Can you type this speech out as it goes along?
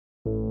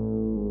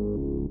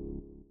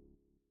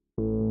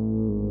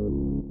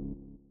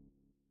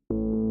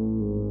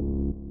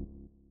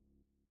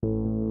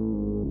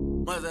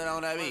Must that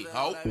on that beat,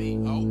 ho.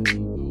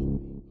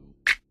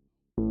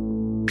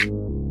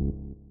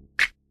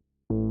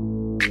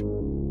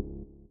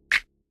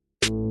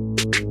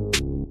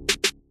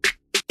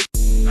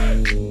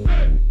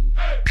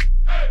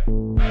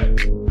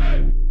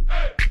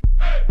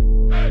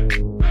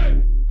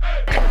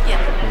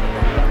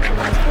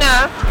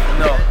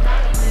 No.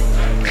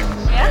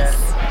 Yes?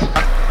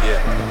 Yeah.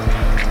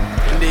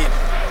 Indeed.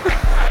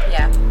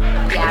 Yeah.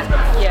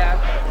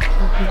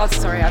 Oh,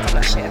 sorry, I've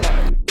done that shit a lot.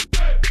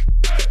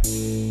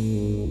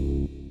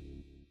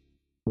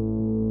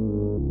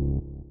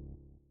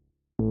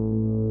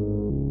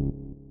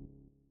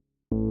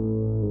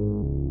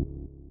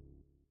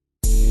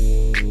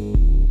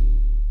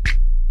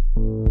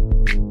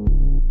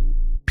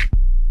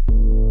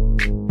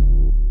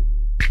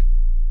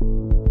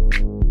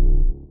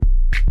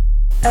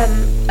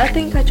 I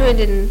think I joined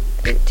in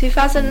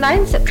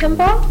 2009,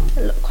 September,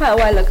 quite a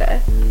while ago.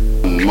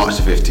 March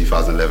 5th,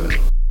 2011.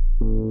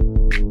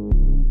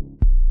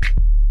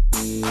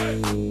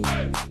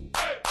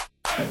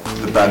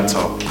 The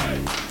banter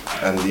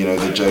and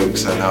the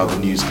jokes and how the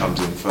news comes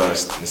in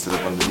first instead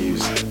of on the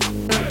news.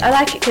 I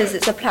like it because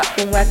it's a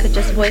platform where I could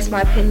just voice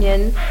my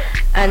opinion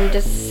and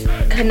just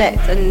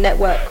connect and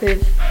network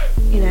with,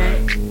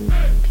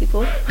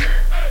 people.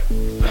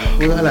 What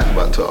do I like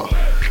about Twitter?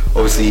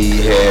 Obviously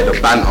you hear the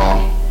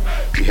banter,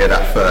 you hear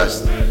that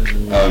first.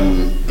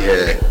 You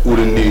hear all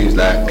the news,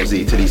 like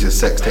obviously Talisa's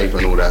sex tape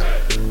and all that.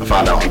 I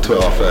found out on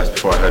Twitter first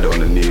before I heard it on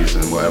the news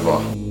and whatever.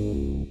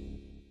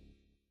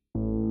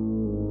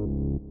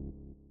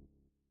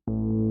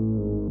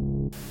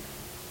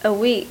 A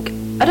week?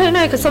 I don't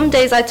know, because some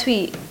days I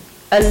tweet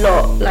a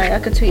lot. Like I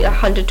could tweet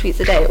 100 tweets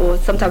a day, or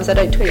sometimes I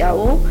don't tweet at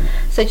all.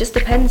 So it just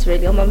depends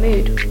really on my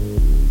mood.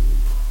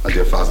 I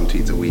do 1,000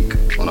 tweets a week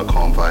on a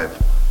calm vibe.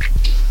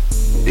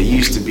 It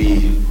used to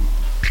be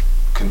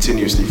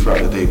continuously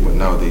throughout the day, but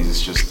nowadays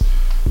it's just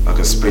like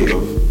a spate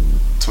of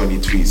 20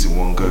 tweets in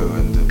one go,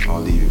 and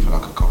I'll leave it for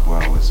like a couple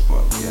hours,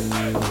 but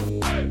yeah.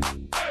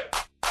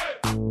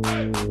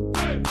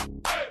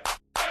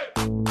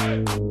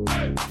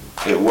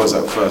 It was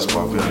at first, but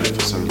I've been on it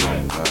for so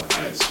long that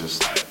it's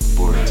just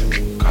boring to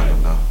me, kind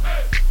of now.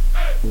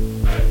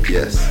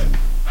 Yes,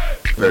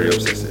 very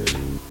obsessive.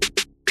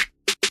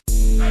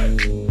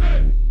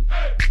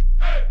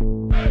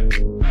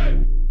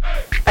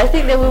 I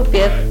think there will be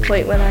a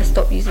point when I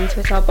stop using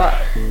Twitter, but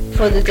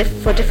for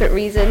different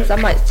reasons. I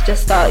might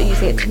just start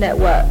using it to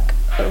network,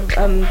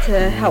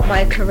 to help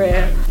my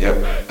career.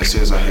 Yep, as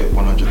soon as I hit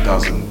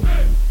 100,000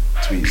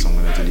 tweets, I'm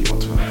going to delete my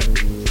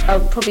Twitter. I'll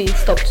probably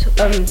stop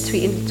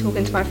tweeting,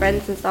 talking to my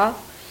friends and stuff.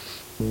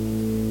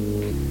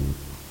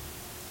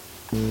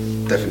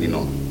 Definitely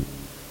not.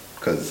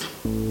 Because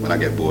when I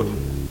get bored,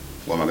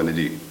 what am I going to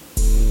do?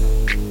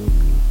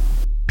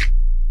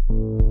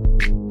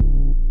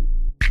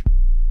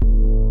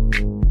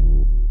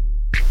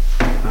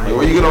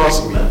 What are you going to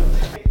ask me?